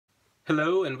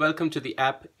Hello and welcome to the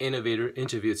App Innovator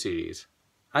interview series.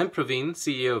 I'm Praveen,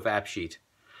 CEO of AppSheet.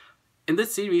 In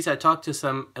this series, I talk to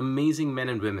some amazing men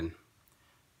and women.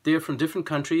 They are from different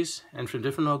countries and from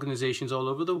different organizations all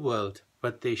over the world,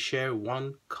 but they share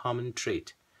one common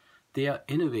trait. They are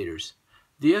innovators.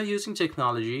 They are using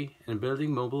technology and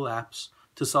building mobile apps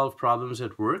to solve problems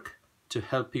at work, to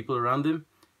help people around them,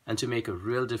 and to make a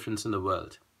real difference in the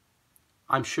world.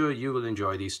 I'm sure you will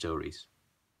enjoy these stories.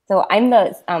 So I'm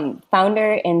the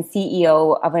founder and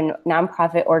CEO of a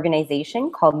nonprofit organization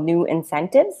called New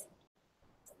Incentives.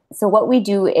 So what we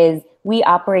do is we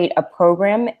operate a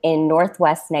program in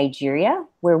Northwest Nigeria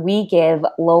where we give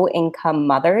low-income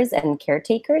mothers and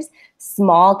caretakers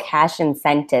small cash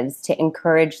incentives to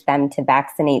encourage them to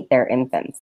vaccinate their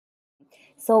infants.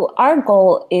 So our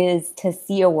goal is to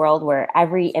see a world where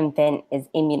every infant is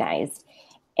immunized.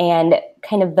 And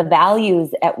kind of the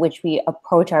values at which we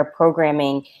approach our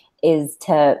programming is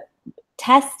to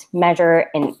test, measure,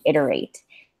 and iterate.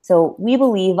 So we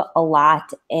believe a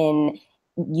lot in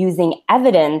using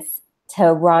evidence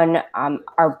to run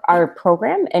our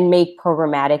program and make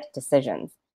programmatic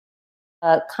decisions.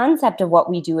 The concept of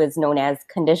what we do is known as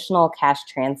conditional cash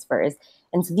transfers.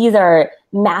 And so these are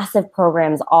massive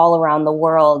programs all around the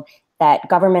world that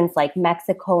governments like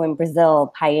Mexico and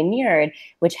Brazil pioneered,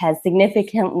 which has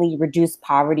significantly reduced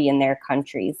poverty in their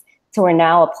countries. So we're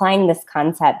now applying this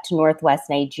concept to Northwest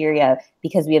Nigeria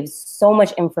because we have so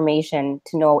much information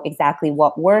to know exactly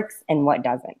what works and what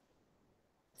doesn't.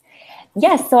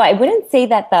 Yes, so I wouldn't say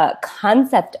that the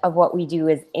concept of what we do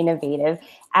is innovative.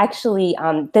 Actually,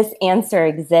 this answer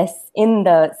exists in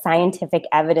the scientific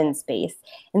evidence base.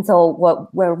 And so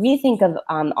where we think of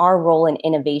our role in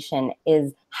innovation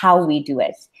is how we do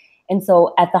it. And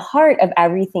so at the heart of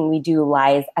everything we do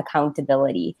lies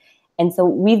accountability. And so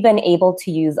we've been able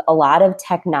to use a lot of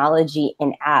technology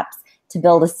and apps to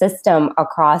build a system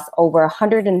across over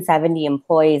 170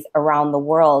 employees around the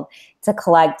world to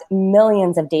collect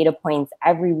millions of data points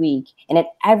every week. And at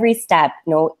every step,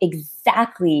 know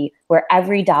exactly where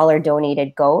every dollar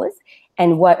donated goes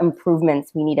and what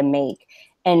improvements we need to make.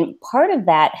 And part of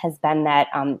that has been that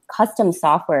custom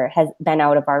software has been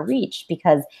out of our reach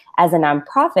because as a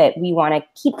nonprofit, we want to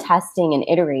keep testing and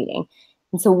iterating.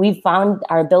 And so we've found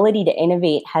our ability to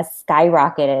innovate has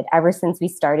skyrocketed ever since we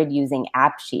started using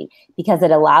AppSheet because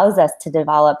it allows us to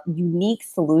develop unique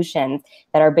solutions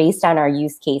that are based on our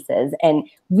use cases. And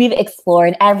we've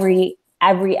explored every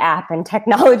app and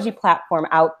technology platform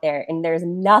out there, and there's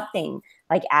nothing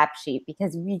like AppSheet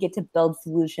because we get to build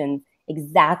solutions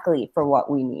exactly for what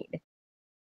we need.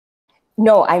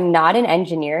 No, I'm not an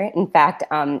engineer. In fact,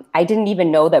 I didn't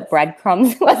even know that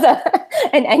breadcrumbs was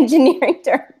an engineering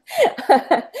term.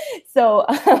 So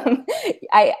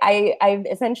I've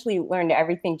essentially learned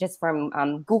everything just from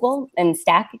Google and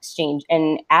Stack Exchange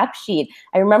and AppSheet.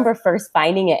 I remember first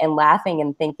finding it and laughing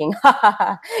and thinking, ha, ha,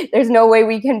 ha, there's no way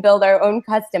we can build our own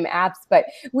custom apps. But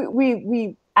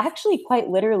we actually quite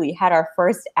literally had our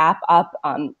first app up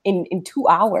in 2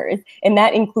 hours, and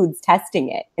that includes testing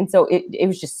it. And so it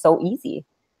was just so easy.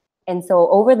 And so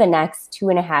over the next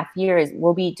 2.5 years,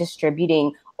 we'll be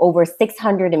distributing over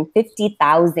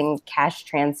 650,000 cash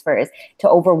transfers to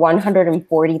over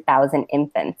 140,000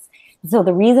 infants. So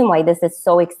the reason why this is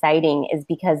so exciting is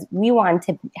because we want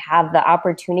to have the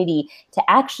opportunity to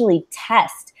actually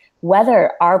test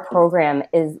whether our program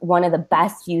is one of the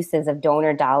best uses of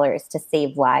donor dollars to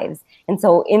save lives. And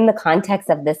so in the context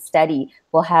of this study,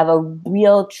 we'll have a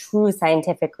real, true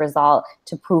scientific result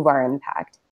to prove our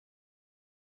impact.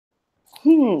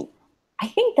 I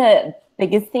think the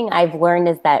biggest thing I've learned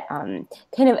is that kind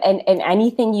of in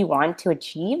anything you want to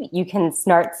achieve, you can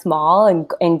start small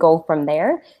and go from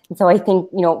there. And so I think,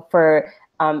 for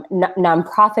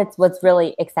nonprofits, what's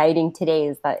really exciting today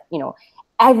is that,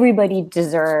 everybody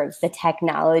deserves the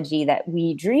technology that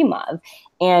we dream of.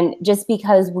 And just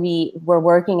because we're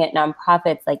working at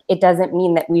nonprofits, it doesn't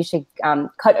mean that we should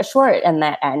cut short on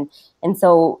that end. And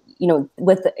so,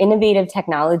 with the innovative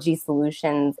technology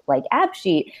solutions like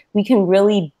AppSheet, we can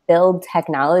really build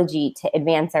technology to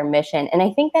advance our mission. And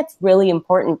I think that's really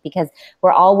important because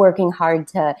we're all working hard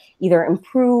to either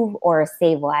improve or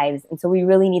save lives. And so we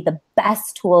really need the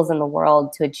best tools in the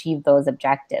world to achieve those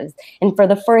objectives. And for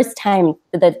the first time,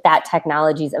 that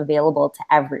technology is available to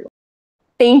everyone.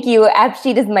 Thank you.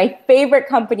 AppSheet is my favorite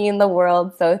company in the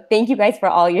world. So thank you guys for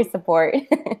all your support.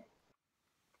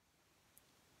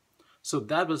 So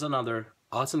that was another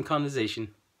awesome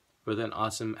conversation with an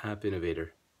awesome app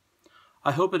innovator.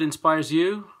 I hope it inspires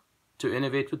you to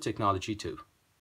innovate with technology too.